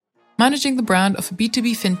managing the brand of a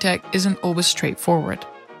B2B fintech isn't always straightforward.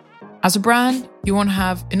 As a brand, you want to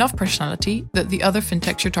have enough personality that the other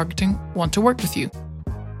fintechs you're targeting want to work with you.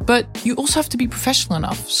 But you also have to be professional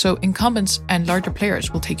enough so incumbents and larger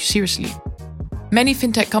players will take you seriously. Many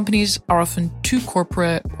fintech companies are often too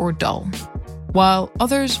corporate or dull, while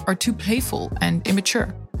others are too playful and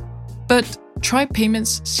immature. But Tribe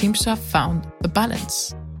Payments seems to have found a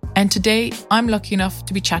balance. And today, I'm lucky enough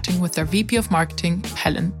to be chatting with their VP of Marketing,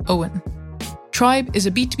 Helen Owen. Tribe is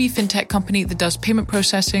a B2B fintech company that does payment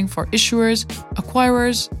processing for issuers,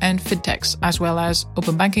 acquirers, and fintechs, as well as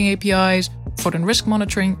open banking APIs, fraud and risk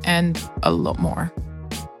monitoring, and a lot more.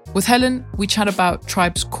 With Helen, we chat about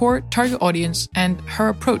Tribe's core target audience and her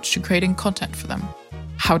approach to creating content for them,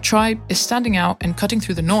 how Tribe is standing out and cutting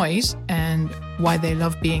through the noise, and why they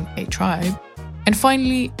love being a tribe, and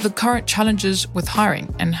finally, the current challenges with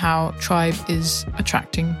hiring and how Tribe is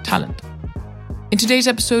attracting talent. In today's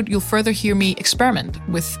episode, you'll further hear me experiment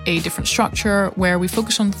with a different structure where we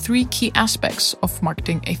focus on 3 key aspects of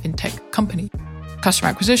marketing a fintech company: customer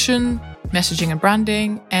acquisition, messaging and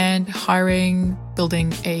branding, and hiring,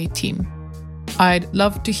 building a team. I'd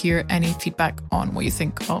love to hear any feedback on what you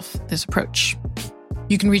think of this approach.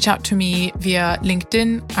 You can reach out to me via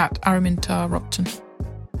LinkedIn at Araminta Robertson.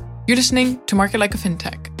 You're listening to Market Like a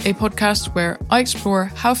Fintech, a podcast where I explore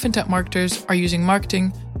how fintech marketers are using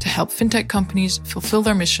marketing to help fintech companies fulfill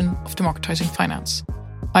their mission of democratizing finance.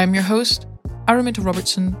 I am your host, Araminta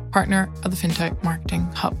Robertson, partner at the Fintech Marketing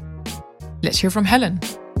Hub. Let's hear from Helen.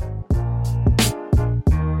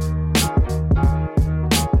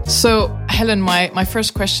 So, Helen, my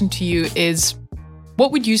first question to you is,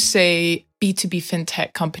 what would you say B2B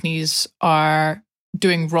fintech companies are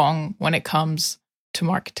doing wrong when it comes to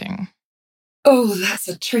marketing? Oh, that's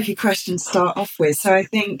a tricky question to start off with. So I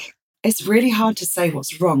think it's really hard to say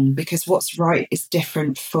what's wrong because what's right is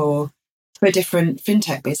different for different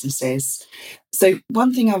fintech businesses. So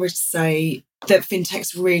one thing I would say that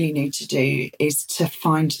fintechs really need to do is to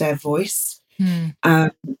find their voice.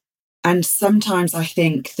 And sometimes I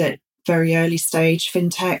think that very early stage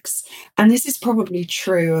fintechs, and this is probably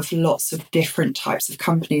true of lots of different types of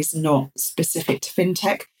companies, not specific to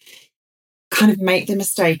fintech, kind of make the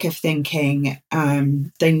mistake of thinking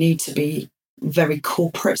they need to be very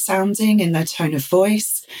corporate sounding in their tone of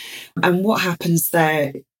voice. And what happens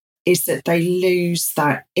there is that they lose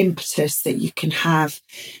that impetus that you can have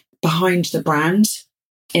behind the brand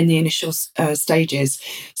in the initial stages.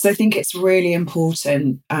 So I think it's really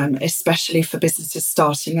important, especially for businesses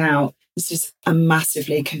starting out. This is a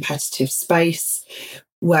massively competitive space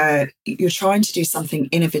where you're trying to do something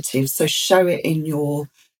innovative. So show it in your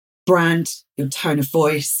brand, your tone of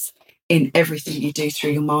voice, in everything you do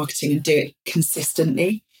through your marketing, and do it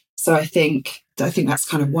consistently. So I think that's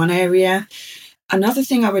kind of one area. Another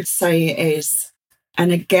thing I would say is,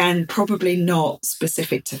 and again, probably not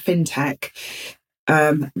specific to fintech,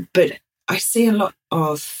 but I see a lot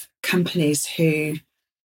of companies who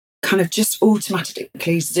kind of just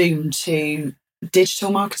automatically zoom to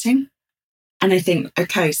digital marketing. And I think,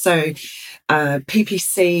 okay, so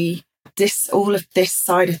PPC, all of this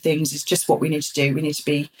side of things is just what we need to do. We need to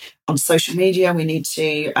be on social media. We need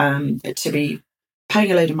to be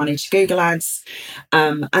paying a load of money to Google Ads,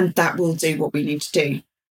 and that will do what we need to do.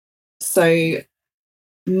 So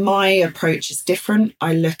my approach is different.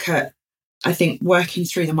 I think working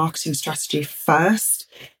through the marketing strategy first,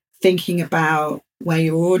 thinking about where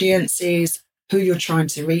your audience is, who you're trying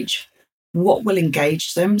to reach, what will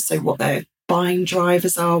engage them, so what their buying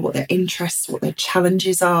drivers are, what their interests, what their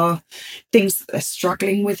challenges are, things that they're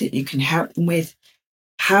struggling with that you can help them with.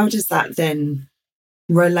 How does that then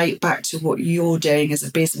relate back to what you're doing as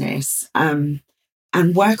a business? And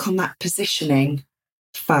work on that positioning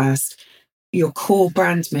first, your core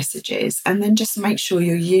brand messages, and then just make sure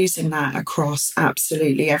you're using that across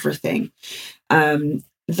absolutely everything.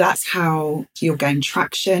 That's how you'll gain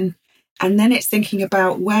traction. And then it's thinking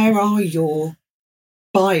about, where are your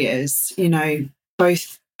buyers,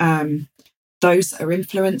 both those that are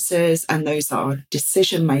influencers and those that are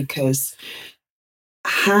decision makers.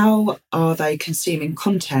 How are they consuming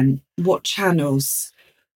content? What channels?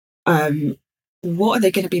 What are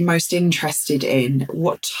they going to be most interested in?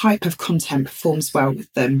 What type of content performs well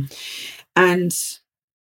with them? And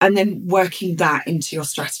then working that into your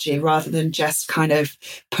strategy rather than just kind of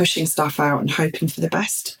pushing stuff out and hoping for the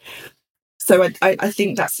best. So I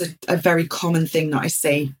think that's a very common thing that I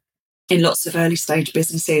see in lots of early stage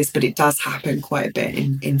businesses, but it does happen quite a bit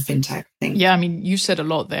in fintech, I think. Yeah, I mean, you said a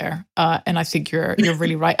lot there, and I think you're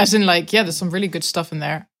really right. As in, there's some really good stuff in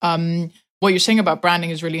there. What you're saying about branding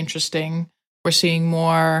is really interesting. We're seeing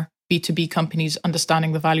more, B2B companies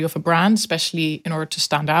understanding the value of a brand, especially in order to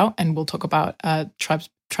stand out. And we'll talk about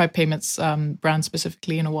Tribe Payments brand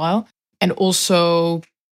specifically in a while. And also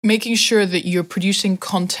making sure that you're producing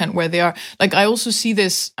content where they are. Like, I also see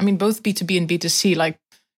this, I mean, both B2B and B2C, like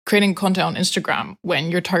creating content on Instagram when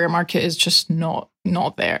your target market is just not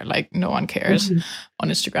there. Like, no one cares on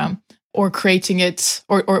Instagram. Or creating it,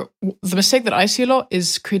 or the mistake that I see a lot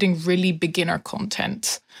is creating really beginner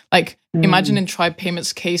content. Like, imagine in Tribe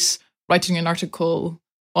Payments case, writing an article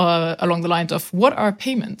along the lines of, what are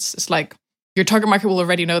payments? It's like, your target market will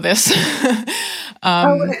already know this.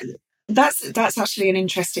 That's actually an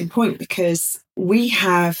interesting point, because we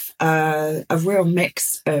have a real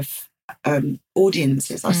mix of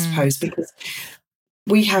audiences, I suppose, because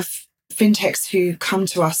we have fintechs who come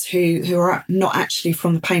to us who are not actually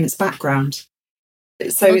from the payments background.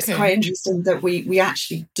 So it's quite interesting that we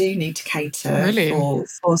actually do need to cater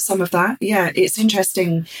for some of that. Yeah, it's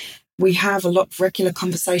interesting. We have a lot of regular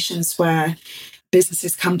conversations where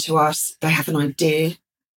businesses come to us, they have an idea,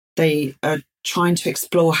 they are trying to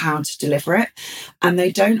explore how to deliver it, and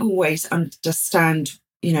they don't always understand,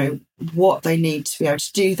 what they need to be able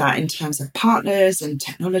to do that in terms of partners and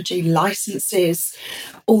technology, licenses,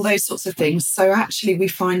 all those sorts of things. So actually we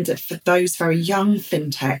find that for those very young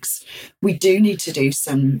fintechs, we do need to do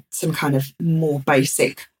some kind of more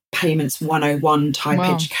basic payments 101 type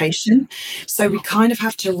education. So we kind of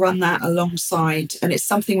have to run that alongside, and it's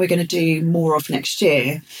something we're going to do more of next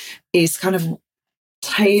year, is kind of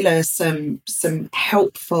tailor some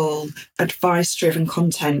helpful advice-driven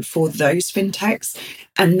content for those fintechs,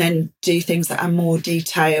 and then do things that are more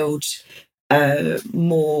detailed,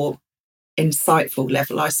 more insightful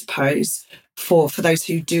level, I suppose, for those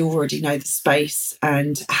who do already know the space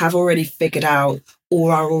and have already figured out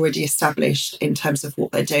or are already established in terms of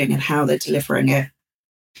what they're doing and how they're delivering it.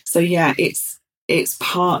 So yeah, it's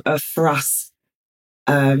part of, for us,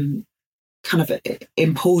 kind of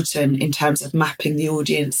important in terms of mapping the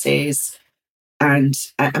audiences and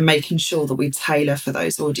making sure that we tailor for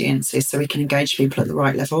those audiences so we can engage people at the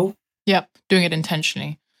right level. Yep, doing it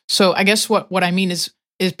intentionally. So I guess what I mean is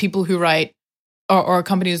people who write, or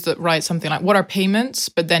companies that write something like, what are payments,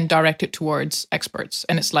 but then direct it towards experts.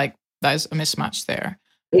 And it's like, that is a mismatch there.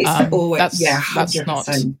 It's always, that's not,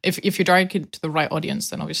 if you direct it to the right audience,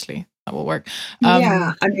 then obviously that will work.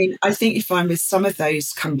 I mean, I think you find with some of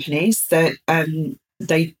those companies that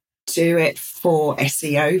they do it for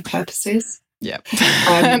SEO purposes. Yeah,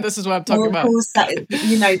 this is what I'm talking about. Of course,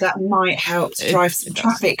 that might help to drive some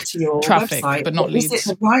traffic to your website, but not leads. Is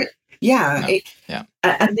it right? Yeah, no.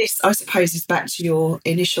 And this, I suppose, is back to your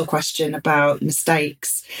initial question about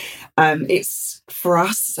mistakes. It's for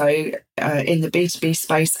us, so in the B2B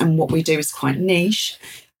space, and what we do is quite niche.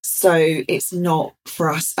 So it's not for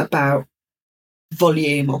us about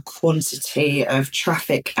volume or quantity of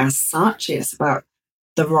traffic as such. It's about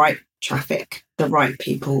the right traffic, the right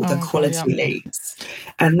people, the quality leads.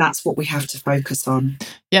 And that's what we have to focus on.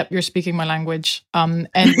 Yep, you're speaking my language. And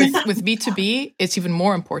with B2B, it's even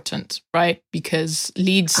more important, right? Because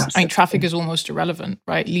leads, Absolutely. Traffic is almost irrelevant,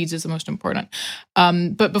 right? Leads is the most important.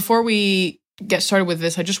 But before we get started with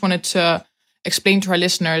this, I just wanted to explain to our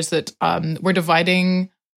listeners that we're dividing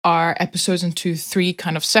our episodes into 3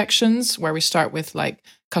 kind of sections, where we start with like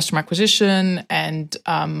customer acquisition and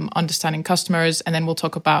understanding customers, and then we'll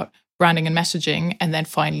talk about branding and messaging, and then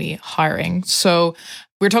finally hiring. So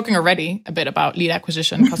we're talking already a bit about lead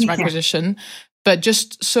acquisition, customer acquisition, but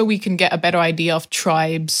just so we can get a better idea of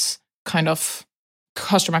Tribe's kind of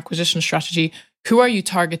customer acquisition strategy, who are you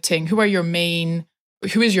targeting? Who is your main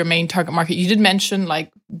target market? You did mention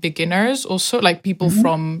like beginners, also like people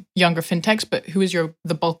from younger fintechs, but who is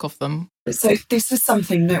the bulk of them? So this is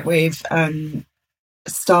something that we've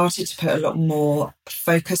started to put a lot more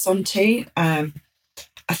focus onto.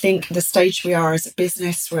 I think the stage we are as a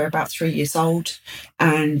business, we're about 3 years old,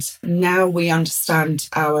 and now we understand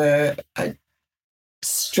our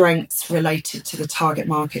strengths related to the target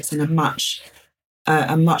markets in a much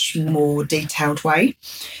more detailed way.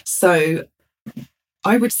 So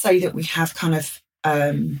I would say that we have kind of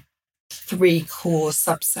 3 core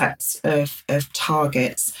subsets of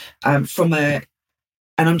targets and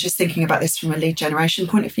I'm just thinking about this from a lead generation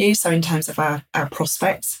point of view. So in terms of our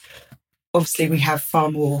prospects, obviously we have far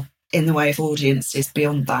more in the way of audiences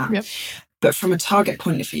beyond that. Yep. But from a target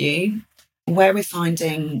point of view, where we're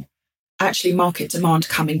finding actually market demand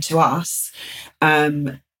coming to us,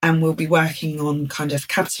 and we'll be working on kind of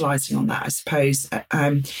capitalising on that, I suppose,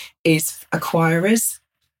 is acquirers.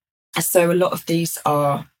 So a lot of these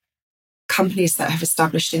are companies that have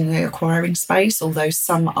established in the acquiring space, although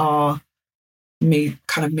some are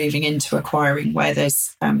moving into acquiring where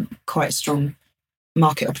there's quite a strong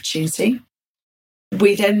market opportunity.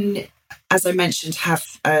 We then, as I mentioned, have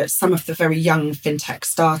some of the very young fintech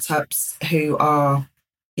startups who are,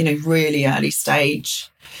 really early stage.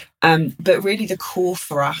 But really the core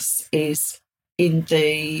for us is in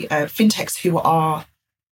the fintechs who are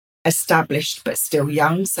established but still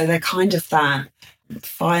young. So they're kind of that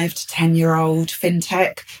 5 to 10-year-old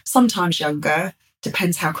fintech, sometimes younger,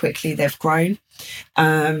 depends how quickly they've grown.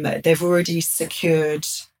 They've already secured,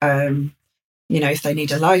 if they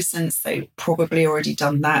need a license, they've probably already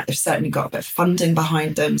done that. They've certainly got a bit of funding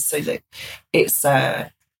behind them so that it's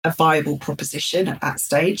a viable proposition at that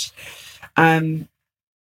stage.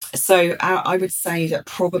 So I would say that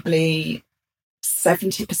probably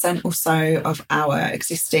 70% or so of our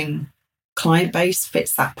existing client base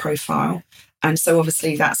fits that profile. And so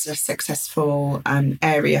obviously that's a successful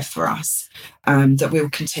area for us that we'll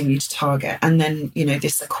continue to target. And then,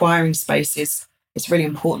 this acquiring space is really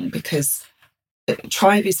important because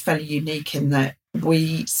Tribe is fairly unique in that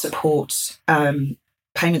we support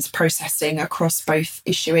payments processing across both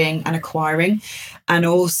issuing and acquiring, and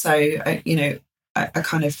also, a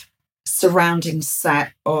kind of surrounding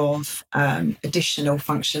set of additional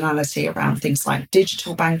functionality around things like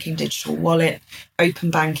digital banking, digital wallet,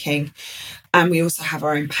 open banking. And we also have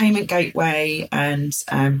our own payment gateway and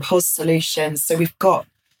POS solutions. So we've got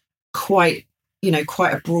quite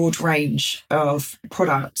a broad range of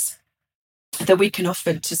products that we can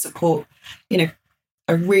offer to support,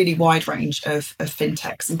 a really wide range of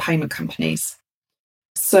fintechs and payment companies.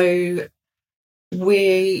 So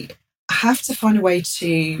we have to find a way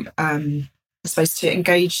to, to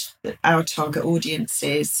engage our target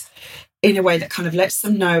audiences in a way that kind of lets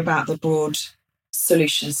them know about the broad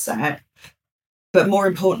solution set, but more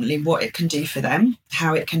importantly, what it can do for them,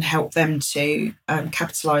 how it can help them to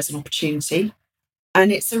capitalise an opportunity.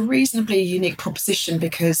 And it's a reasonably unique proposition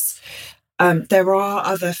because there are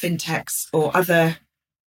other fintechs or other,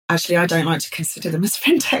 actually, I don't like to consider them as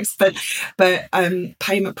fintechs, but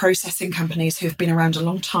payment processing companies who have been around a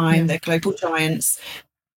long time. They're global giants,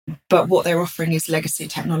 but what they're offering is legacy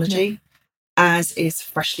technology, as is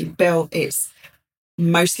freshly built. It's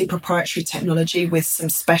mostly proprietary technology with some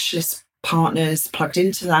specialist partners plugged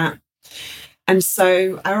into that. And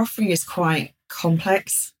so our offering is quite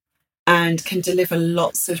complex and can deliver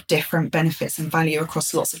lots of different benefits and value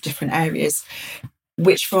across lots of different areas,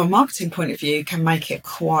 which from a marketing point of view can make it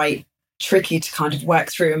quite tricky to kind of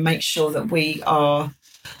work through and make sure that we are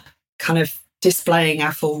kind of displaying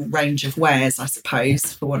our full range of wares, I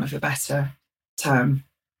suppose, for want of a better term.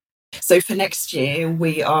 So for next year,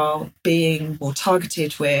 we are being more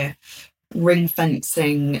targeted. We're ring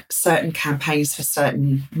fencing certain campaigns for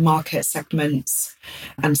certain market segments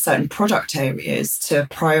and certain product areas to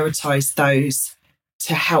prioritise those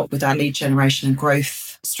to help with our lead generation and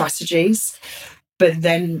growth strategies. But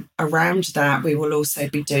then around that, we will also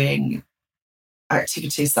be doing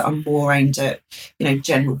activities that are more aimed at,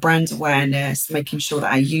 general brand awareness, making sure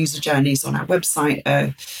that our user journeys on our website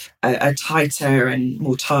are tighter and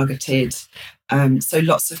more targeted. So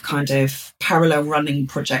lots of kind of parallel running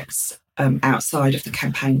projects outside of the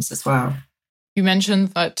campaigns as well. You mentioned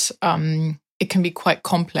that it can be quite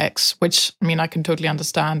complex, which I can totally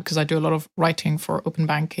understand because I do a lot of writing for open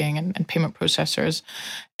banking and payment processors.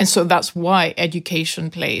 And so that's why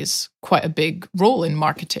education plays quite a big role in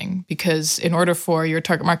marketing, because in order for your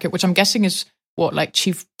target market, which I'm guessing is like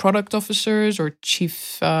chief product officers or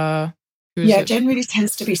chief... generally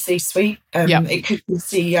tends to be C-suite. It could be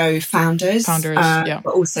CEO, founders, but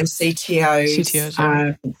also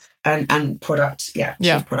CTOs, and product,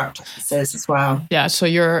 chief product officers as well. Yeah, so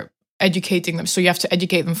you're educating them. So you have to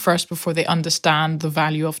educate them first before they understand the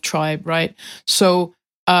value of Tribe, right? So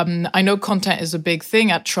I know content is a big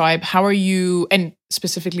thing at Tribe. How are you, and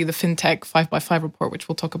specifically the FinTech 5x5 report, which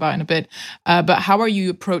we'll talk about in a bit, but how are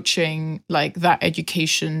you approaching like that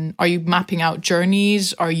education? Are you mapping out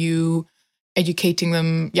journeys? Are you educating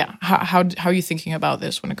them? Yeah. How are you thinking about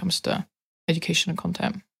this when it comes to education and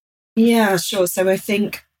content? Yeah, sure. So I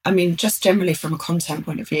think, just generally from a content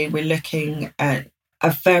point of view, we're looking at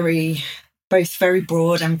both very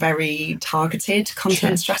broad and very targeted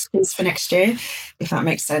content strategies for next year, if that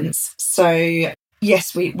makes sense. So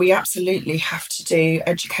yes, we absolutely have to do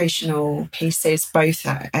educational pieces, both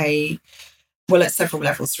at several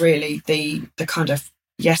levels, really. The kind of,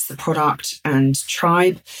 the product and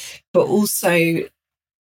Tribe, but also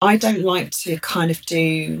I don't like to kind of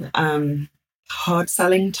do hard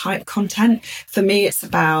selling type content. For me, it's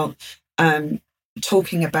about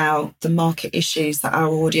talking about the market issues that our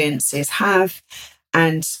audiences have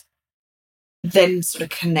and then sort of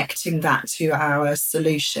connecting that to our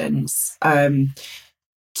solutions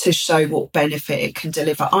to show what benefit it can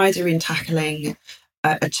deliver, either in tackling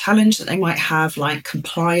a challenge that they might have, like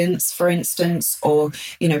compliance, for instance, or,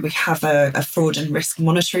 we have a fraud and risk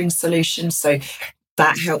monitoring solution. So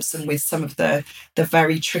that helps them with some of the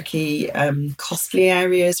very tricky, costly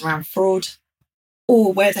areas around fraud,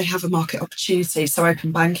 or where they have a market opportunity. So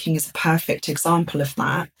open banking is a perfect example of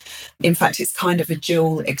that. In fact, it's kind of a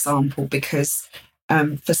dual example because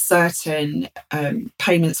for certain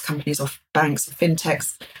payments companies or banks or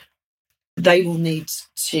fintechs, they will need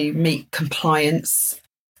to meet compliance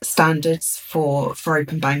standards for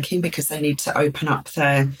open banking because they need to open up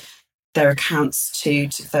their accounts to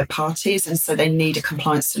third parties. And so they need a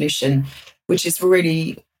compliance solution, which is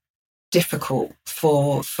really difficult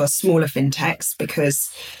for smaller fintechs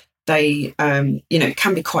because they, it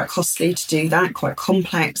can be quite costly to do that, quite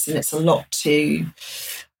complex, and it's a lot to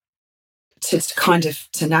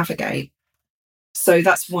navigate. So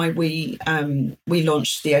that's why we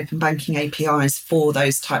launched the open banking APIs for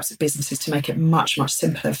those types of businesses to make it much, much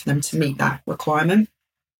simpler for them to meet that requirement.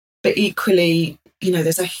 But equally,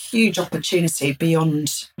 there's a huge opportunity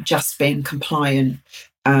beyond just being compliant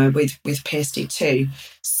with PSD2.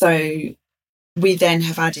 So we then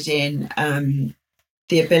have added in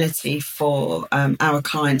the ability for our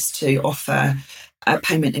clients to offer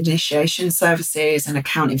payment initiation services and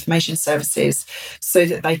account information services so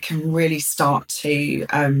that they can really start to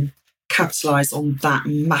capitalise on that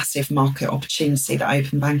massive market opportunity that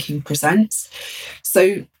open banking presents.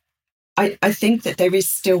 So I think that there is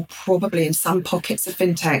still probably in some pockets of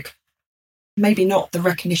fintech, maybe not the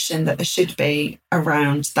recognition that there should be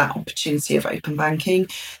around that opportunity of open banking.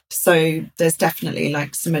 So there's definitely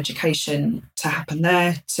some education to happen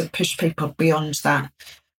there to push people beyond that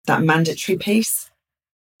mandatory piece,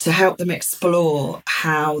 to help them explore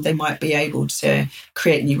how they might be able to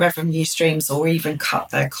create new revenue streams or even cut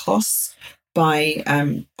their costs by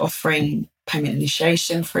offering payment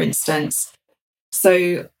initiation, for instance.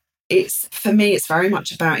 So for me, it's very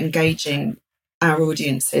much about engaging our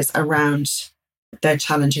audiences around their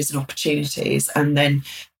challenges and opportunities, and then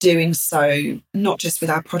doing so not just with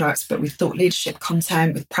our products, but with thought leadership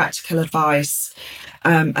content, with practical advice.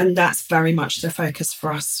 And that's very much the focus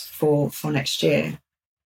for us for next year.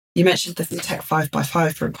 You mentioned the FinTech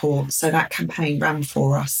 5x5 report. So that campaign ran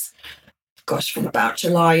for us, from about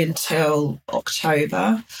July until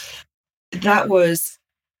October. That was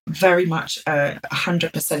very much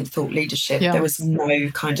 100% thought leadership. Yeah. There was no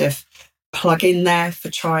kind of plug in there for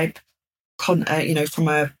Tribe, from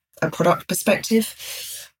a product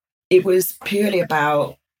perspective. It was purely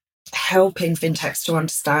about helping fintechs to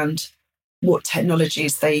understand what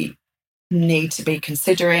technologies they need to be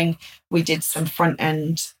considering. We did some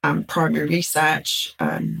front-end primary research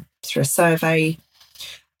through a survey,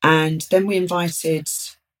 and then we invited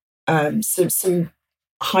some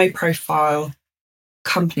high-profile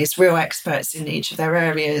companies, real experts in each of their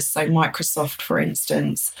areas, so Microsoft, for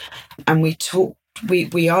instance, and we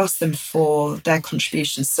asked them for their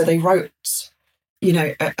contributions. So they wrote,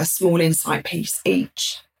 a small insight piece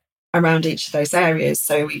each around each of those areas.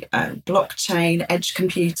 So blockchain, edge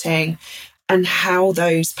computing, and how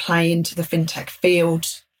those play into the fintech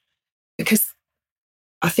field, because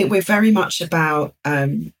I think we're very much about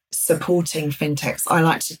supporting fintechs. I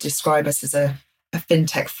like to describe us as a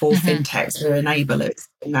fintech for fintechs. We're enablers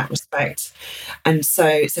in that respect. And so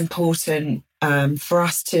it's important for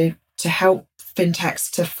us to help fintechs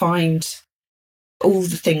to find all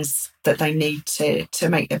the things that they need to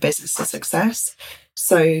make their business a success.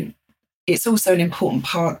 So it's also an important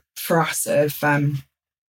part for us of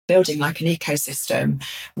building an ecosystem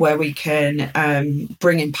where we can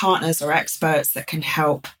bring in partners or experts that can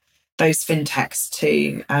help those fintechs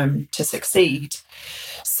to succeed.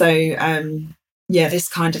 So this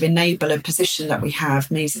kind of enabler position that we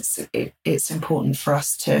have means it's important for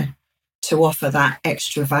us to offer that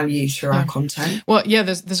extra value through our content. Well, yeah,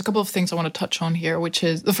 there's a couple of things I want to touch on here, which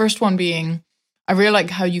is the first one being, I really like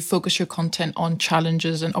how you focus your content on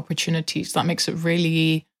challenges and opportunities. That makes it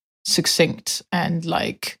really succinct and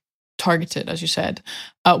targeted, as you said.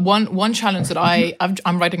 One challenge that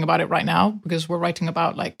I'm writing about it right now because we're writing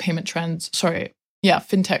about payment trends.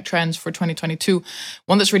 Fintech trends for 2022.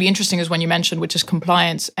 One that's really interesting is one you mentioned, which is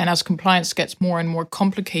compliance. And as compliance gets more and more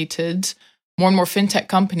complicated, more and more fintech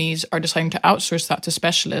companies are deciding to outsource that to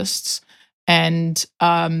specialists. And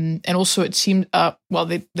also it seemed,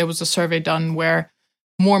 there was a survey done where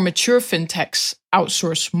more mature fintechs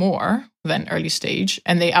outsource more than early stage,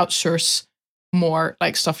 and they outsource more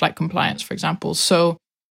stuff like compliance, for example. So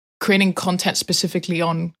creating content specifically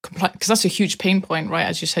on compliance, because that's a huge pain point, right?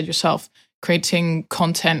 As you said yourself, creating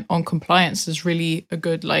content on compliance is really a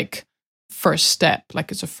good like first step.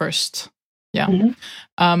 Like it's a first, yeah. Mhm.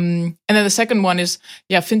 And then the second one is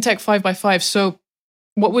FinTech 5x5. So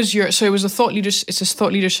what was your? So it was a thought leadership. It's a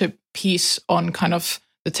thought leadership piece on kind of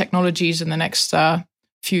the technologies in the next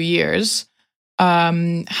few years.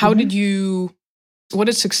 How did you? What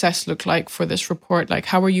did success look like for this report? Like,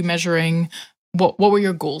 how were you measuring? What were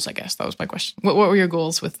your goals? I guess that was my question. What were your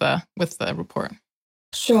goals with the report?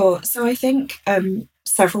 Sure. So I think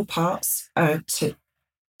several parts to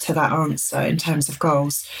that answer in terms of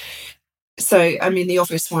goals. So I mean, the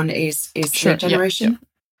obvious one is Sure, lead generation. yeah.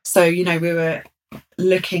 So we were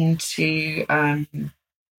looking to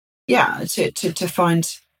to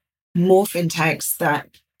find more fintechs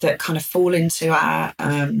that kind of fall into our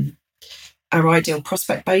ideal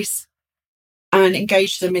prospect base and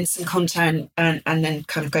engage them in some content and then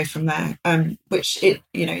kind of go from there, which it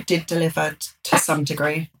did deliver to some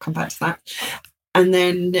degree. I'll come back to that. And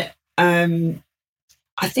then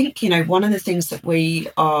I think one of the things that we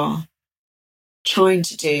are trying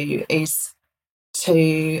to do is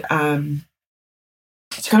to kind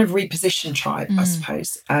of reposition Tribe, I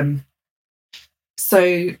suppose.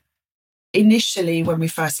 So initially, when we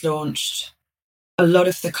first launched, a lot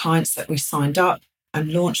of the clients that we signed up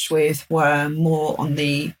and launched with were more on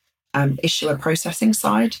the issuer processing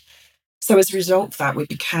side. So as a result of that, we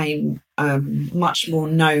became much more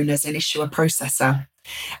known as an issuer processor.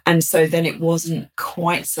 And so then it wasn't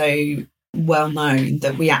quite so well known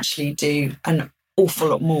that we actually do an awful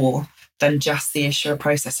lot more than just the issuer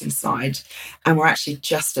processing side. And we're actually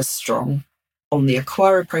just as strong on the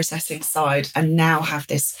acquirer processing side and now have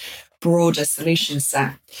this broader solution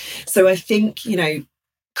set. So I think,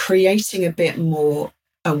 creating a bit more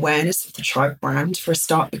awareness of the Tribe brand for a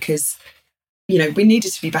start, because, we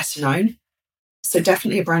needed to be better known. So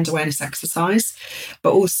definitely a brand awareness exercise,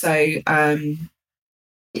 but also a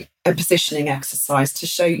positioning exercise to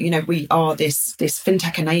show, we are this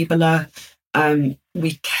fintech enabler.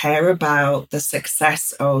 We care about the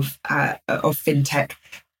success of fintech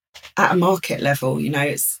at a market level.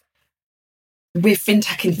 We're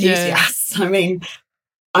fintech enthusiasts. Yeah. I mean,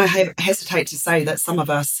 I hesitate to say that some of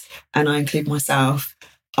us, and I include myself,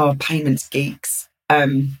 are payments geeks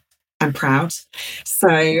and proud. So,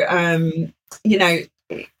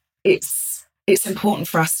 it's important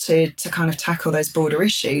for us to kind of tackle those broader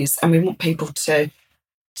issues, and we want people to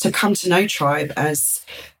come to know Tribe as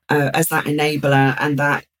that enabler and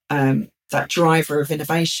that driver of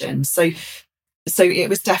innovation. So it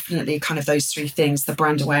was definitely kind of those three things: the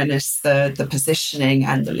brand awareness, the positioning,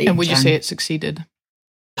 and the lead. And would you say it succeeded?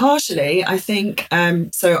 Partially, I think.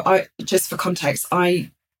 So I, just for context,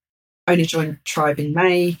 I only joined Tribe in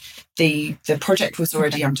May. The project was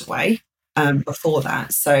already underway before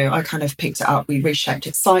that. So I kind of picked it up. We reshaped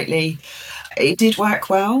it slightly. It did work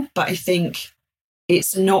well, but I think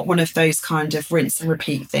it's not one of those kind of rinse and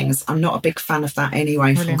repeat things. I'm not a big fan of that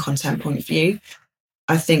anyway. Brilliant. From a content point of view.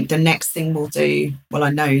 I think the next thing we'll do, well, I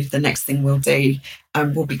know the next thing we'll do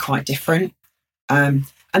will be quite different. And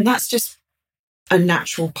that's just a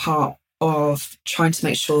natural part of trying to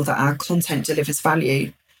make sure that our content delivers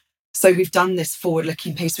value. So we've done this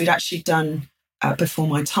forward-looking piece. We'd actually done, before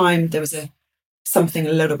my time, there was something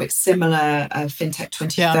a little bit similar, a FinTech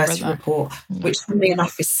 2030 report, which, funnily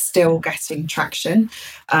enough, is still getting traction.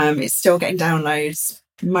 It's still getting downloads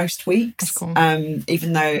most weeks, cool.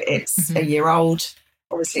 Even though it's a year old.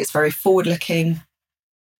 Obviously, it's very forward-looking.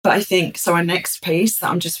 But I think, so our next piece that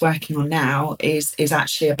I'm just working on now is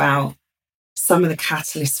actually about some of the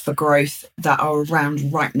catalysts for growth that are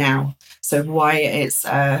around right now. So why it's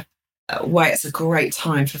a great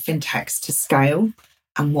time for fintechs to scale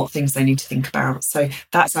and what things they need to think about. So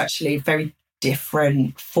that's actually a very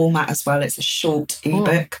different format as well. It's a short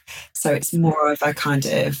ebook. So it's more of a kind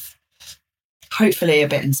of, hopefully a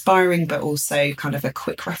bit inspiring, but also kind of a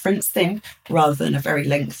quick reference thing rather than a very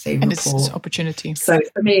lengthy report. It's an opportunity. So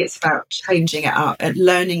for me, it's about changing it up and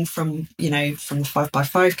learning from the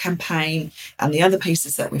 5x5 campaign and the other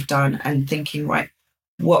pieces that we've done and thinking, right,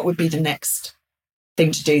 what would be the next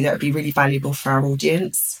thing to do that would be really valuable for our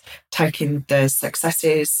audience, taking the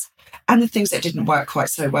successes and the things that didn't work quite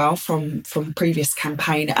so well from previous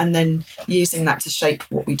campaign and then using that to shape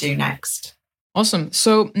what we do next. Awesome.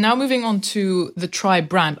 So now moving on to the Tribe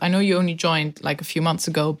brand. I know you only joined like a few months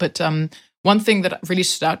ago, but one thing that really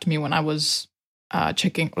stood out to me when I was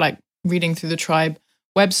reading through the Tribe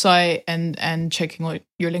website and checking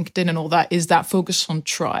your LinkedIn and all that is that focus on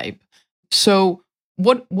Tribe. So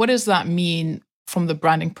what does that mean from the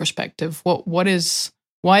branding perspective? Why is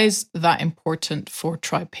that important for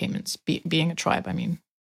Tribe Payments, being a Tribe? I mean,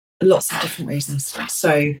 lots of different reasons.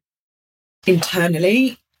 So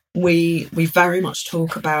Internally, we very much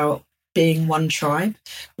talk about being one tribe.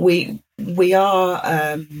 We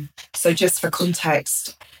are so just for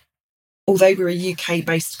context, although we're a UK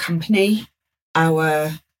based company,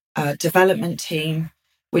 our development team,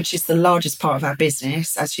 which is the largest part of our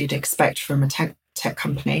business, as you'd expect from a tech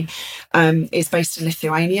company, is based in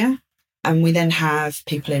Lithuania. And we then have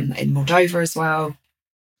people in Moldova as well.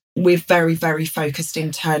 We're very, very focused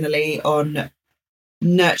internally on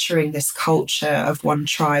nurturing this culture of one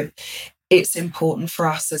tribe. It's important for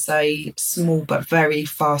us as a small but very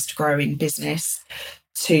fast growing business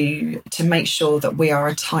to make sure that we are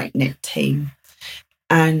a tight knit team.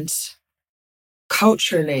 And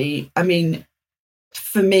culturally, I mean,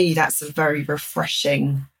 for me, that's a very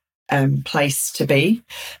refreshing place to be.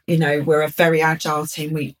 You know, we're a very agile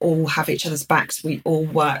team. We all have each other's backs. We all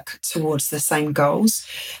work towards the same goals.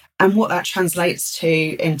 And what that translates to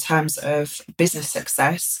in terms of business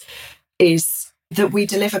success is that we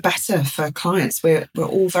deliver better for clients. We're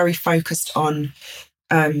all very focused on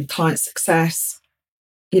client success,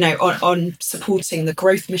 you know, on supporting the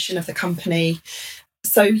growth mission of the company.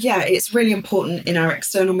 So, yeah, it's really important in our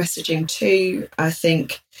external messaging too. I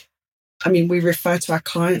think, I mean, we refer to our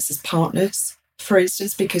clients as partners, for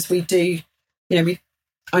instance, because we do, you know,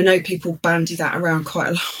 I know people bandy that around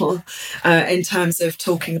quite a lot in terms of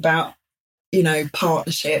talking about, you know,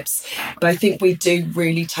 partnerships. But I think we do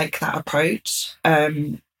really take that approach.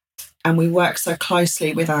 And we work so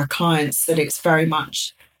closely with our clients that it's very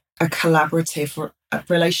much a collaborative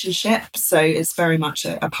relationship. So it's very much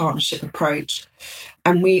a partnership approach.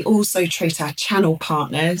 And we also treat our channel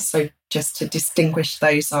partners. So just to distinguish,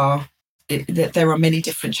 those are that there are many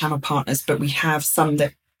different channel partners, but we have some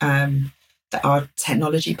that are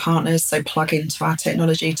technology partners. So plug into our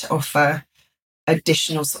technology to offer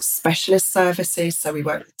additional sort of specialist services. So we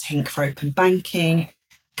work with Tink for open banking,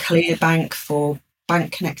 ClearBank for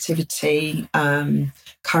bank connectivity,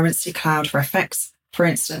 Currency Cloud for FX, for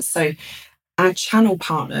instance. So our channel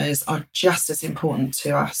partners are just as important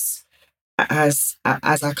to us as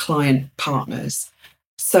our client partners.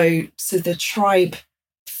 So the tribe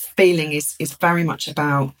feeling is very much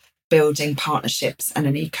about building partnerships and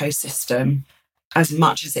an ecosystem as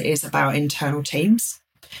much as it is about internal teams.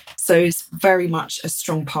 So it's very much a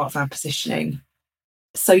strong part of our positioning.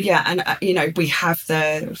 So yeah, and you know, we have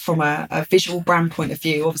from a visual brand point of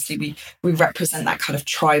view, obviously we represent that kind of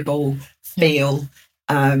tribal feel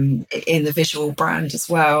in the visual brand as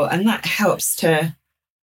well, and that helps to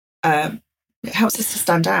it helps us to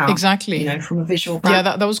stand out. Exactly. You know, from a visual brand.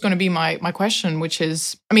 Yeah, that was going to be my question, which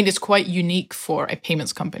is, I mean, it's quite unique for a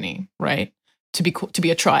payments company, right? To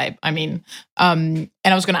be a tribe. I mean, and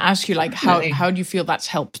I was going to ask you, like, how do you feel that's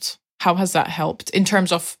helped? How has that helped in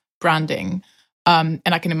terms of branding? And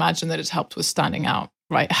I can imagine that it's helped with standing out,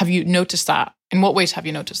 right? Have you noticed that? In what ways have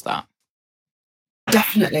you noticed that?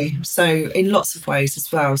 Definitely. So in lots of ways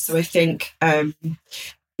as well. So I think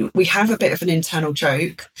we have a bit of an internal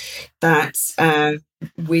joke that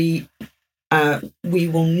we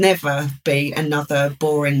will never be another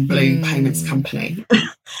boring blue payments company.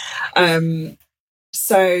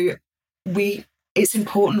 So it's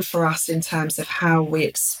important for us in terms of how we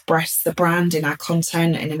express the brand in our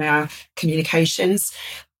content and in our communications.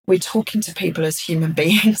 We're talking to people as human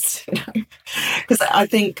beings, you know, because I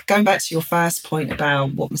think going back to your first point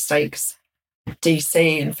about what mistakes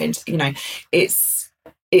DC and fintech, you know,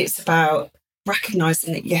 it's about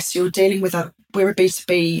recognizing that, yes, you're dealing with we're a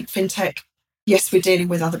B2B fintech. Yes, we're dealing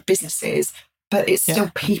with other businesses, but it's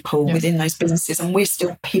still people within those businesses, and we're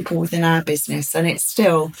still people within our business, and it's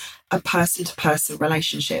still a person-to-person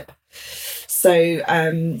relationship. So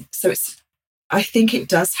it's, I think it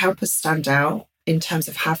does help us stand out in terms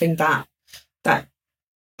of having that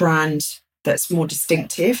brand that's more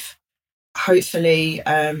distinctive. Hopefully,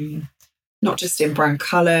 not just in brand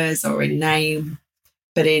colours or in name,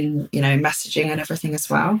 but in, you know, messaging and everything as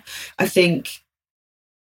well. I think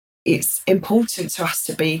it's important to us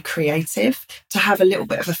to be creative, to have a little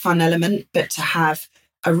bit of a fun element, but to have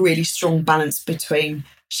a really strong balance between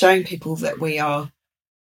showing people that we are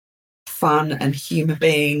fun and human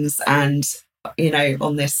beings and, you know,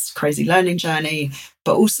 on this crazy learning journey,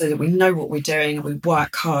 but also that we know what we're doing and we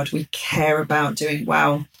work hard. We care about doing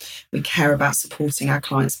well. We care about supporting our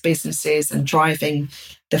clients' businesses and driving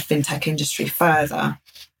the fintech industry further.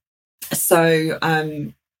 So,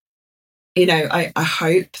 you know, I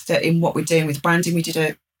hope that in what we're doing with branding, we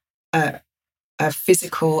did a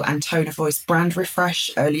physical and tone of voice brand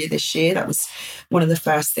refresh earlier this year. That was one of the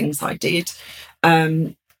first things I did,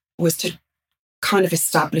 was to kind of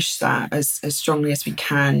establish that as strongly as we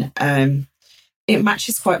can. It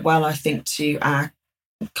matches quite well, I think, to our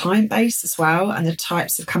client base as well, and the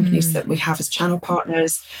types of companies that we have as channel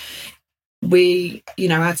partners. We,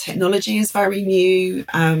 our technology is very new,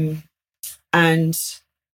 and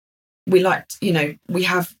we like, we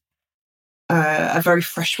have a very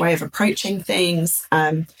fresh way of approaching things.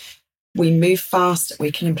 We move fast,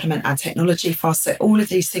 we can implement our technology fast. So all of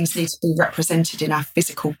these things need to be represented in our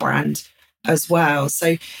physical brand as well.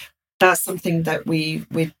 So that's something that we're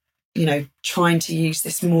trying to use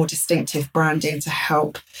this more distinctive branding to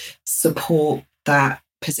help support that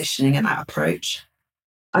positioning and that approach.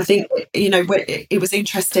 I think, it was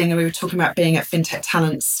interesting. We were talking about being at FinTech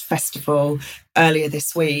Talents Festival earlier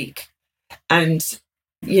this week. And,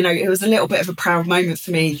 it was a little bit of a proud moment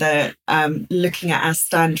for me that looking at our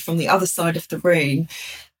stand from the other side of the room,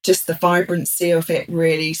 just the vibrancy of it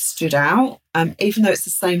really stood out. Even though it's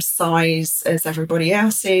the same size as everybody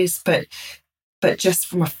else's, but just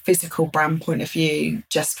from a physical brand point of view,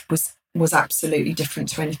 just was absolutely different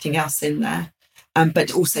to anything else in there.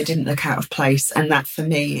 But also didn't look out of place. And that for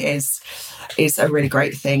me is a really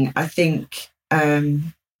great thing. I think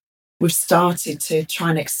we've started to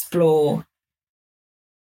try and explore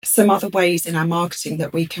some other ways in our marketing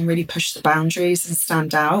that we can really push the boundaries and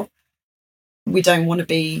stand out. We don't want to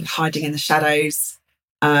be hiding in the shadows.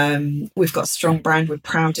 We've got a strong brand, we're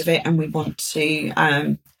proud of it, and we want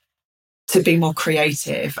to be more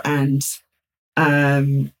creative and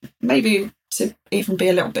maybe to even be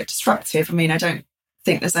a little bit disruptive. I mean, I don't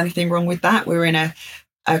think there's anything wrong with that. We're in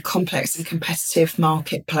a complex and competitive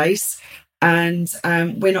marketplace, and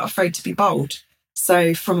we're not afraid to be bold.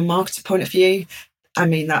 So from a marketer point of view, I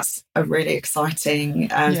mean, that's a really exciting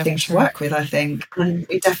thing to work with, I think. And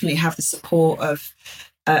we definitely have the support of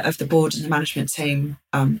the board and the management team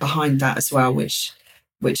behind that as well, which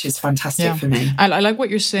is fantastic for me. I like what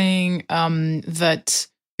you're saying, that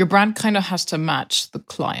your brand kind of has to match the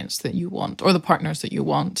clients that you want or the partners that you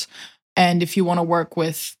want. And if you want to work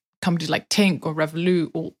with companies like Tink or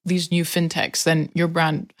Revolut or these new fintechs, then your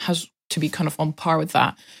brand has to be kind of on par with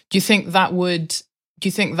that. Do you think that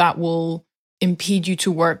will impede you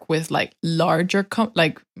to work with like larger,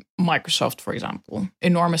 like Microsoft, for example,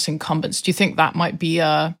 enormous incumbents? Do you think that might be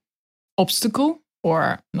a obstacle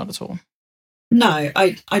or not at all? No,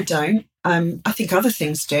 I don't. I think other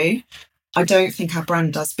things do. I don't think our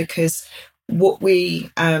brand does, because what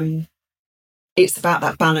it's about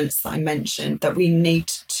that balance that I mentioned, that we need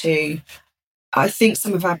to, I think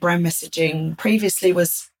some of our brand messaging previously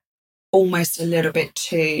was almost a little bit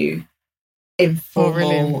too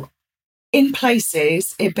informal in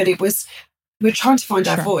places, but we're trying to find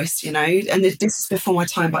our voice, and this is before my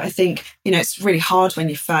time, but I think, it's really hard when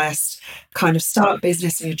you first kind of start a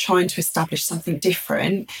business and you're trying to establish something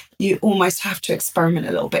different. You almost have to experiment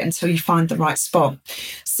a little bit until you find the right spot.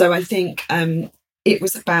 So I think it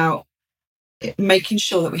was about making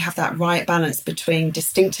sure that we have that right balance between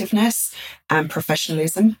distinctiveness and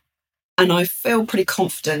professionalism. And I feel pretty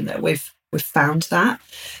confident that we've found that.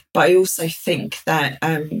 But I also think that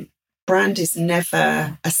brand is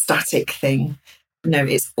never a static thing.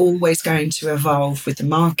 It's always going to evolve with the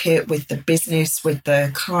market, with the business, with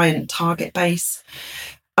the client target base.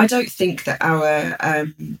 I don't think that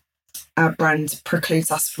our brand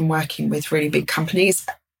precludes us from working with really big companies.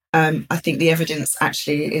 I think the evidence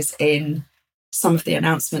actually is in some of the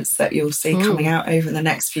announcements that you'll see coming out over the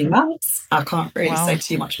next few months. I can't really say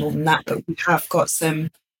too much more than that, but we have got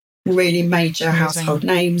some really major household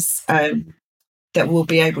names that we'll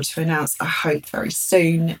be able to announce, I hope, very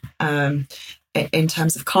soon, in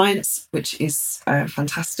terms of clients, which is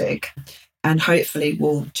fantastic. And hopefully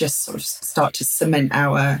we'll just sort of start to cement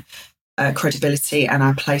our credibility and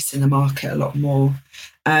our place in the market a lot more.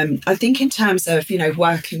 I think in terms of,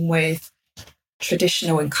 working with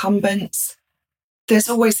traditional incumbents, there's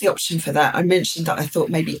always the option for that. I mentioned that I thought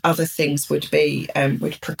maybe other things would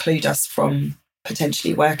preclude us from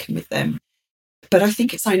potentially working with them. But I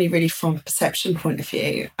think it's only really from a perception point of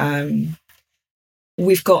view.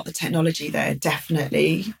 We've got the technology there,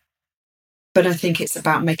 definitely. But I think it's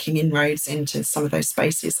about making inroads into some of those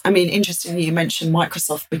spaces. I mean, interestingly, you mentioned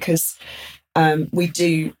Microsoft, because we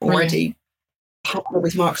do already partner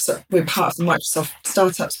with Microsoft. We're part of the Microsoft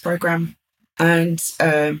Startups program, and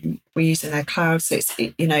we're using their cloud. So it's,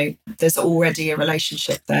 there's already a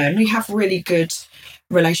relationship there. And we have really good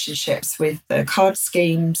relationships with the card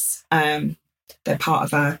schemes. They're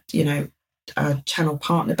part of our channel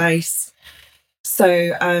partner base.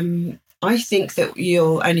 So I think that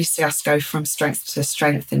you'll only see us go from strength to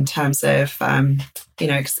strength in terms of,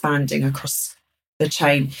 expanding across the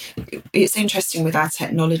chain. It's interesting with our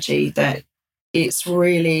technology that it's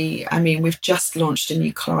really, we've just launched a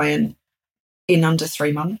new client in under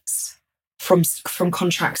 3 months. from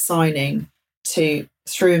contract signing to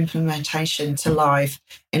through implementation to live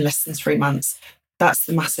in less than 3 months. That's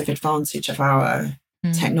the massive advantage of our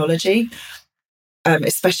technology,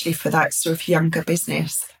 especially for that sort of younger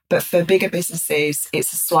business. But for bigger businesses,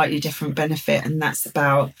 it's a slightly different benefit, and that's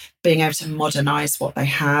about being able to modernize what they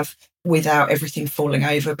have without everything falling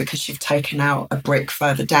over because you've taken out a brick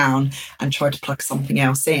further down and tried to plug something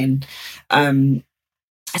else in. So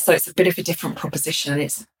it's a bit of a different proposition, and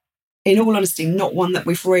it's, in all honesty, not one that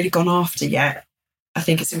we've really gone after yet. I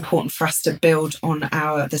think it's important for us to build on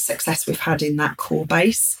the success we've had in that core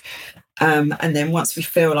base. And then once we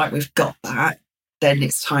feel like we've got that, then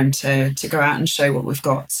it's time to go out and show what we've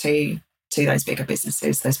got to those bigger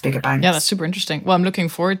businesses, those bigger banks. Yeah, that's super interesting. Well, I'm looking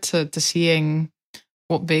forward to seeing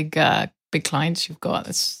what big clients you've got.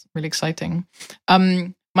 It's really exciting.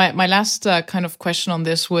 My last kind of question on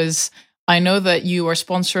this was, I know that you are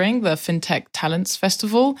sponsoring the FinTech Talents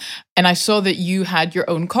Festival, and I saw that you had your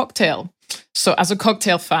own cocktail. So as a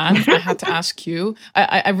cocktail fan, I had to ask you.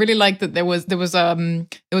 I really liked that there was a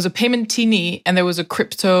Paymentini and there was a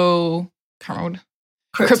Cryptopolitan.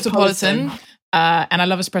 And I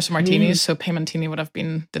love espresso martinis, so Paymentini would have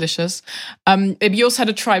been delicious. You also had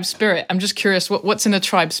a Tribe Spirit. I'm just curious, what's in a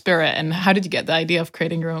Tribe Spirit, and how did you get the idea of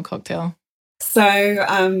creating your own cocktail?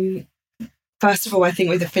 So, first of all, I think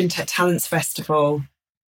with the FinTech Talents Festival,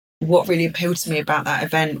 what really appealed to me about that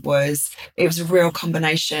event was it was a real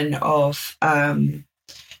combination of kind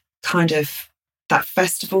of that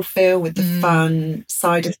festival feel with the fun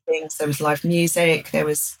side of things. There was live music. There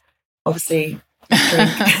was obviously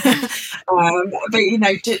drink. But,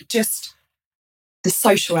 just the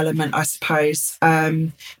social element, I suppose.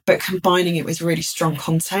 But combining it with really strong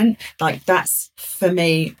content, like that's, for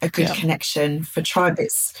me, a good connection. For Tribe,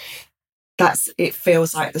 it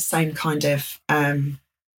feels like the same kind of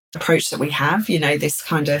approach that we have, this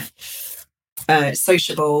kind of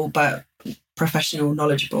sociable but professional,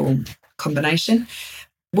 knowledgeable combination.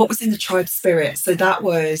 What was in the Tribe Spirit? So that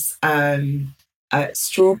was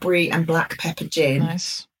strawberry and black pepper gin.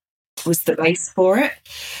 Nice. Was the base for it.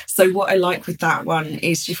 So what I like with that one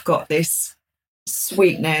is you've got this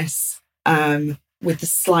sweetness with the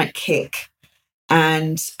slight kick,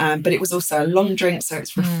 and but it was also a long drink, so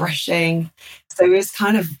it's refreshing. So it was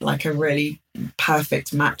kind of like a really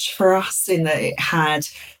perfect match for us in that it had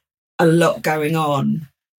a lot going on,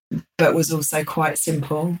 but was also quite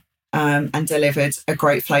simple and delivered a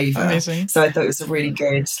great flavour. Amazing. So I thought it was a really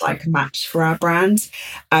good match for our brand.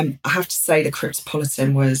 I have to say the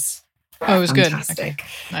Cryptopolitan was it was fantastic.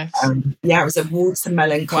 Good. Okay. Nice. It was a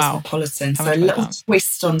watermelon cosmopolitan. Wow. So a little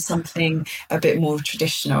twist on something a bit more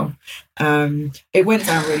traditional. It went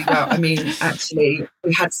down really well. I mean, actually,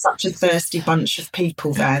 we had such a thirsty bunch of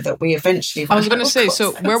people there that we eventually... I was going to say,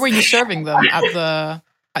 so where were you serving them?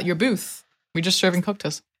 At your booth? Were you just serving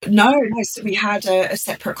cocktails? No. So we had a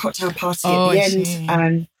separate cocktail party at the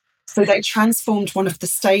end. So they transformed one of the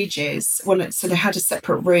stages. So they had a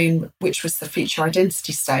separate room, which was the feature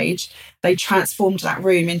identity stage. They transformed that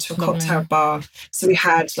room into a cocktail bar. So we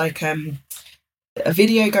had a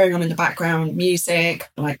video going on in the background, music,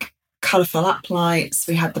 colourful uplights.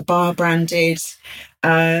 We had the bar branded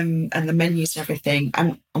and the menus and everything.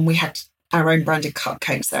 And we had our own branded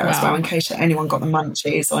cupcakes there as well, in case anyone got the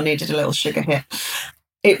munchies or needed a little sugar hit.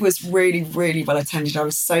 It was really, really well attended. I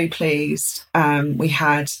was so pleased. We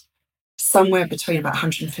had somewhere between about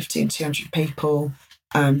 150 and 200 people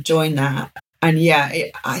join that. And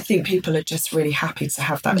I think people are just really happy to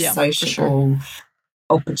have that social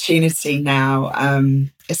opportunity now,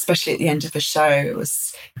 especially at the end of the show.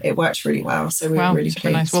 It worked really well. So we were really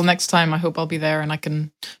pleased. Nice. Well, next time I hope I'll be there and I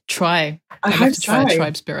can try. I hope to try a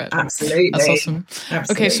Tribe Spirit. Absolutely. That's awesome.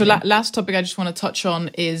 Absolutely. Okay, so last topic I just want to touch on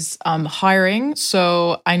is hiring.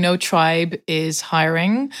 So I know Tribe is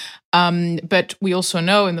hiring, but we also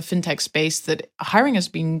know in the fintech space that hiring has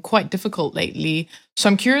been quite difficult lately. So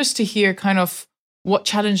I'm curious to hear kind of what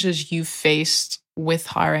challenges you've faced with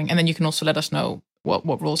hiring, and then you can also let us know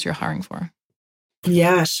what roles you're hiring for.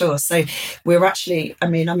 Yeah, sure. So we're actually, I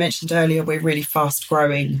mentioned earlier, we're really fast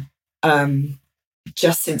growing.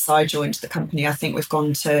 Just since I joined the company, I think we've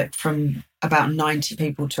gone from about 90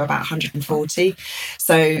 people to about 140.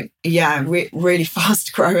 So we're really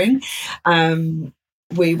fast growing.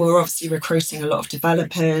 We were obviously recruiting a lot of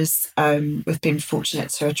developers. We've been fortunate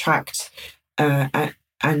to attract and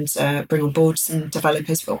bring on board some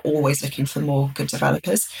developers. We're always looking for more good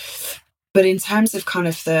developers. But in terms of kind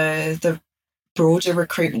of the broader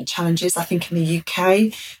recruitment challenges, I think in the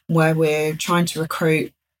UK, where we're trying to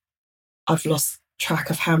recruit, I've lost track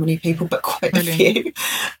of how many people, but quite a few,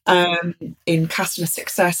 in customer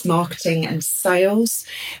success, marketing and sales.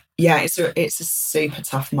 Yeah, it's a super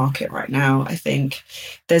tough market right now. I think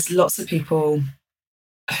there's lots of people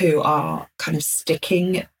who are kind of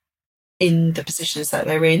sticking in the positions that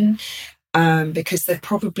they're in, because they've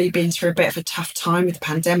probably been through a bit of a tough time with the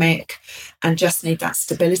pandemic and just need that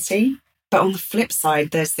stability. But on the flip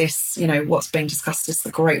side, there's this, what's being discussed as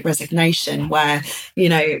the great resignation, where,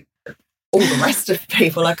 all the rest of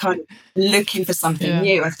people are kind of looking for something Yeah.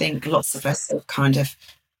 new. I think lots of us have kind of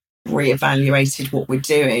reevaluated what we're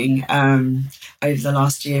doing over the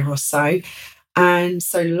last year or so. And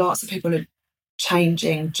so lots of people are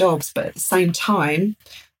changing jobs, but at the same time,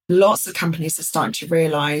 lots of companies are starting to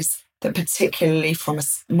realize that, particularly from a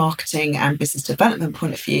marketing and business development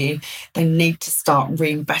point of view, they need to start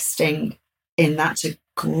reinvesting in that to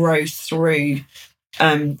grow through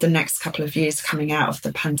the next couple of years coming out of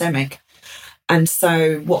the pandemic. And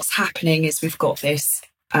so what's happening is we've got this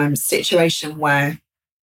situation where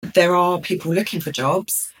there are people looking for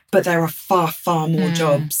jobs, but there are far, far more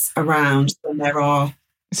jobs around than there are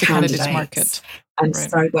it's a candidates market. And right.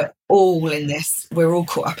 So we're all in this, we're all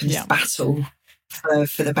caught up in this battle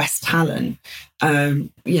for the best talent,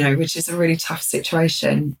 which is a really tough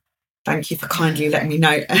situation. Thank you for kindly letting me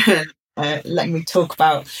know, letting me talk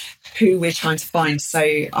about who we're trying to find. So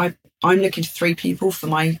I'm looking for 3 people for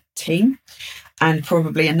my team, and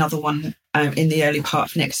probably another one in the early part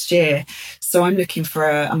of next year. So I'm looking for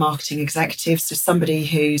a marketing executive, so somebody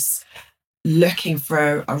who's looking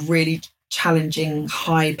for a really challenging,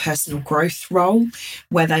 high personal growth role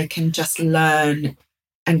where they can just learn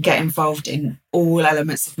and get involved in all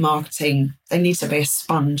elements of marketing. They need to be a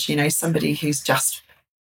sponge, somebody who's just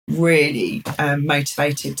really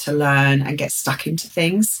motivated to learn and get stuck into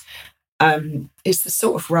things. It's the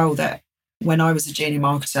sort of role that when I was a junior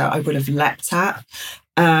marketer, I would have leapt at.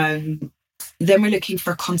 Then we're looking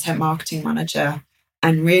for a content marketing manager,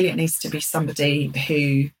 and really it needs to be somebody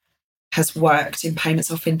who has worked in payments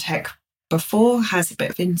or fintech before, has a bit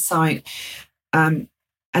of insight, and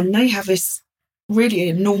they have this really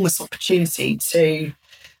enormous opportunity to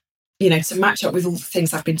match up with all the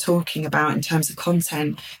things I've been talking about in terms of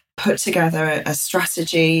content, put together a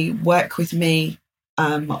strategy, work with me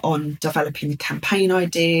on developing the campaign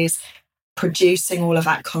ideas, producing all of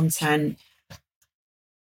that content,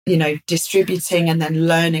 distributing and then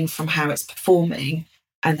learning from how it's performing,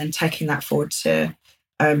 and then taking that forward to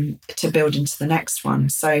build into the next one.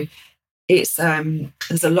 So it's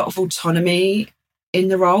there's a lot of autonomy in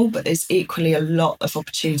the role, but there's equally a lot of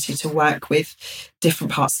opportunity to work with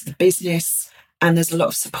different parts of the business, and there's a lot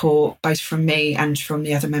of support both from me and from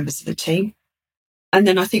the other members of the team. And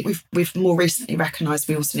then I think we've more recently recognised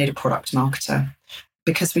we also need a product marketer,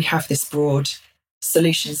 because we have this broad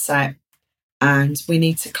solution set and we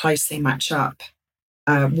need to closely match up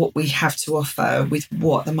what we have to offer with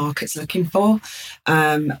what the market's looking for,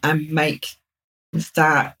 and make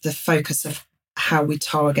that the focus of how we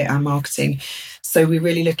target our marketing. So we're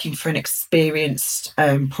really looking for an experienced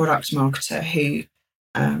product marketer who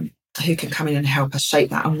can come in and help us shape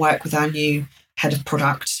that and work with our new head of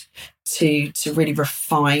product to really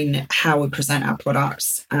refine how we present our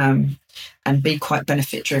products, and be quite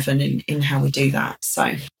benefit driven in how we do that.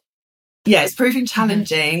 So yeah, it's proving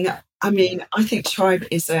challenging. I mean, I think Tribe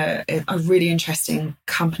is a really interesting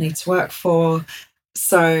company to work for.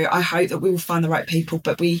 So I hope that we will find the right people.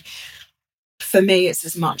 But for me, it's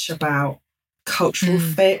as much about cultural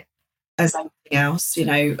fit as anything else.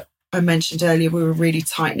 I mentioned earlier, we're a really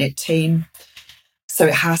tight-knit team. So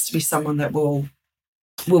it has to be someone that will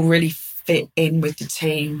really fit in with the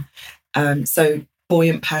team. So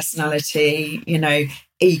buoyant personality,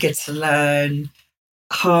 eager to learn,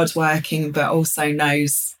 hardworking, but also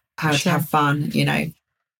knows how to have fun,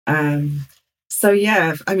 So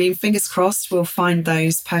yeah, I mean, fingers crossed we'll find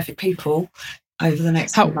those perfect people over the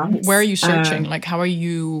next few months. Where are you searching? How are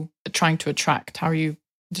you trying to attract? How are you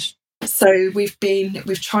So we've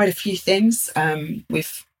tried a few things.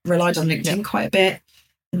 We've relied on LinkedIn quite a bit.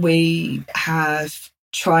 We have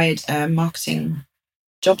tried a marketing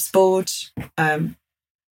jobs board and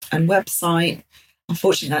website.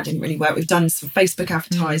 Unfortunately, that didn't really work. We've done some Facebook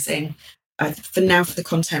advertising. For the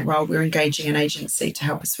content role, we're engaging an agency to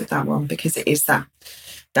help us with that one, because it is that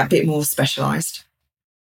bit more specialised.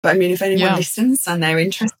 But I mean, if anyone listens and they're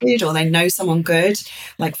interested or they know someone good,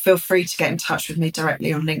 feel free to get in touch with me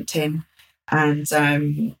directly on LinkedIn.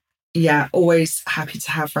 And always happy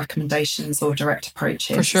to have recommendations or direct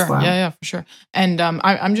approaches. For sure. As well. Yeah, for sure. And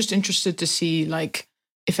I'm just interested to see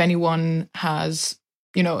if anyone has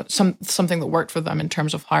something that worked for them in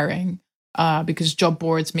terms of hiring, because job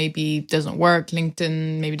boards maybe doesn't work,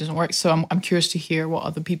 LinkedIn maybe doesn't work. So I'm curious to hear what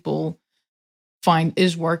other people find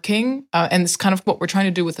is working. And it's kind of what we're trying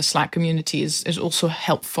to do with the Slack community is also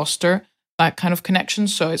help foster that kind of connection.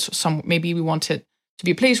 So maybe we want it to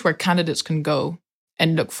be a place where candidates can go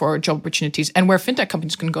and look for job opportunities and where fintech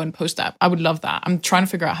companies can go and post that. I would love that. I'm trying to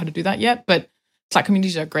figure out how to do that yet, but Slack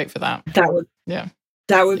communities are great for that.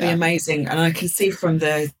 That would be amazing. And I can see from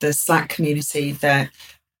the Slack community that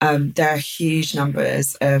there are huge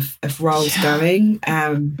numbers of roles going.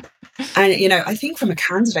 And, I think from a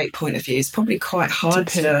candidate point of view, it's probably quite hard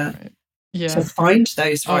to find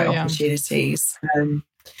those right opportunities.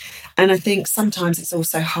 And I think sometimes it's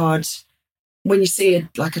also hard when you see a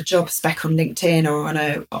job spec on LinkedIn or on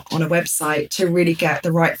a website to really get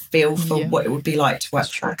the right feel for what it would be like to work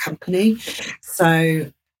for that company.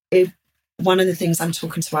 So one of the things I'm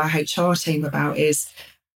talking to our HR team about is,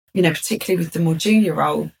 particularly with the more junior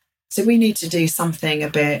role, so we need to do something a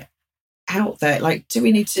bit out there. Like, do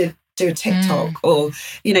we need to do a TikTok or,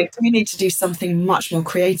 do we need to do something much more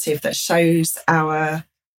creative that shows our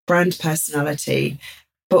brand personality,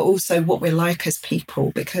 but also what we're like as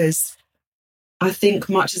people? Because I think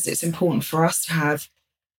much as it's important for us to have,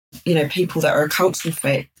 people that are a cultural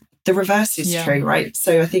fit, the reverse is true, right?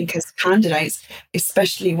 So I think as candidates,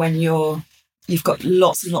 especially when you've got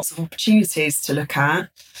lots and lots of opportunities to look at,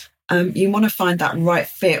 you want to find that right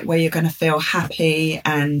fit where you're going to feel happy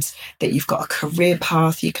and that you've got a career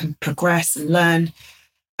path, you can progress and learn.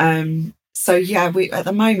 So at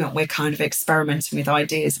the moment, we're kind of experimenting with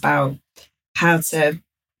ideas about how to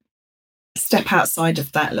step outside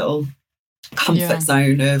of that little comfort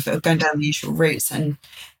zone of going down the usual routes and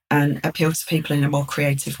appeal to people in a more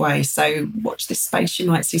creative way. So watch this space. You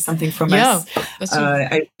might see something from us. That's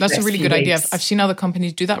a really good idea. I've seen other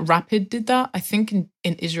companies do that. Rapid did that, I think, in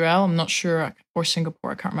Israel. I'm not sure, or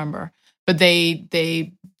Singapore, I can't remember. But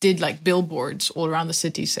they did billboards all around the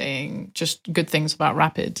city saying just good things about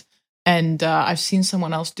Rapid. And I've seen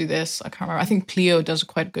someone else do this. I can't remember. I think Pleo does a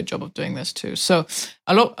quite good job of doing this too. So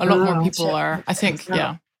a lot more people are, I think,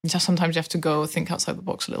 just sometimes you have to go think outside the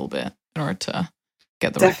box a little bit in order to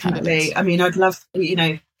get the right candidates. I mean, I'd love,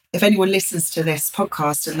 if anyone listens to this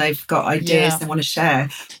podcast and they've got ideas they want to share,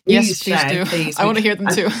 please do. I want to hear them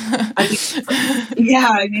too.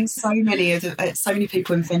 So many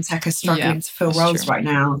people in fintech are struggling to fill roles right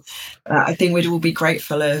now. I think we'd all be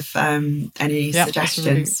grateful of any suggestions. That's a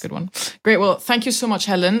really good one. Great. Well, thank you so much,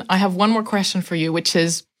 Helen. I have one more question for you, which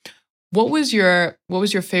is, what was your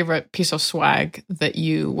favorite piece of swag that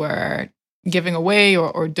you were giving away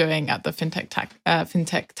or doing at the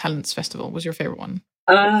FinTech Talents Festival? Was your favorite one?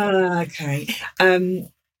 Okay.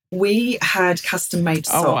 We had custom made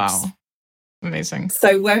socks. Oh wow, amazing!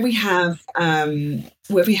 So where we have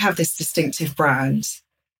this distinctive brand,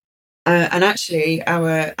 and actually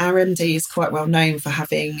our MD is quite well known for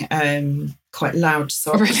having quite loud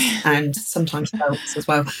socks and sometimes belts as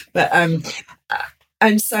well. But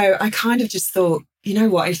and so I kind of just thought, you know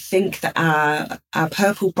what? I think that our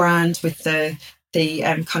purple brand with the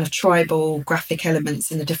kind of tribal graphic elements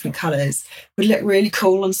in the different colours would look really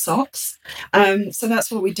cool on socks. So that's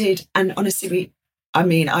what we did. And honestly,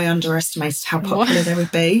 I underestimated how popular they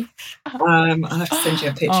would be. I'll have to send you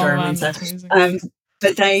a picture.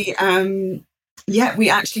 But they, we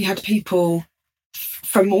actually had people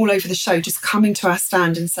from all over the show just coming to our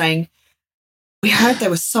stand and saying, we heard there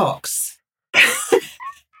were socks.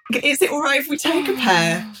 Is it all right if we take a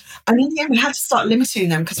pair? And in the end, we had to start limiting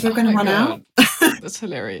them because we were going to run out. That's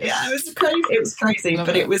hilarious. It was crazy,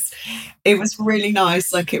 but it was really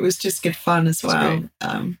nice. It was just good fun as well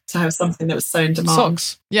to have something that was so in demand.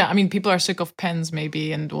 Socks. Yeah, people are sick of pens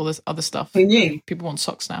maybe and all this other stuff. Who knew? People want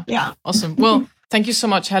socks now. Yeah. Awesome. Well, thank you so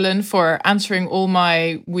much, Helen, for answering all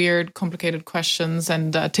my weird, complicated questions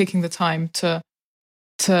and taking the time to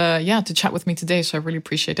chat with me today. So I really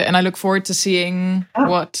appreciate it. And I look forward to seeing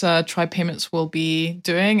what Tribe Payments will be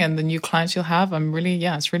doing and the new clients you'll have.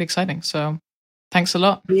 It's really exciting. So thanks a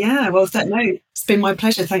lot. Yeah, well, it's been my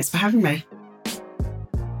pleasure. Thanks for having me.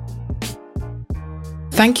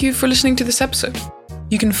 Thank you for listening to this episode.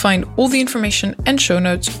 You can find all the information and show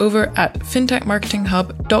notes over at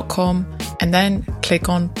fintechmarketinghub.com and then click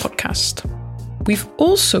on podcast. We've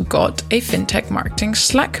also got a FinTech Marketing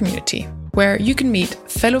Slack community where you can meet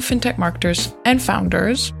fellow fintech marketers and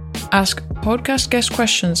founders, ask podcast guest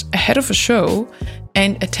questions ahead of a show,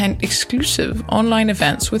 and attend exclusive online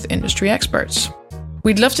events with industry experts.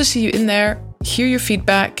 We'd love to see you in there, hear your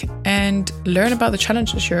feedback, and learn about the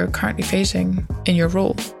challenges you're currently facing in your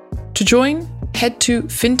role. To join, head to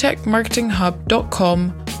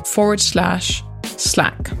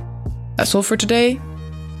fintechmarketinghub.com/Slack. That's all for today.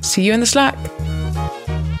 See you in the Slack.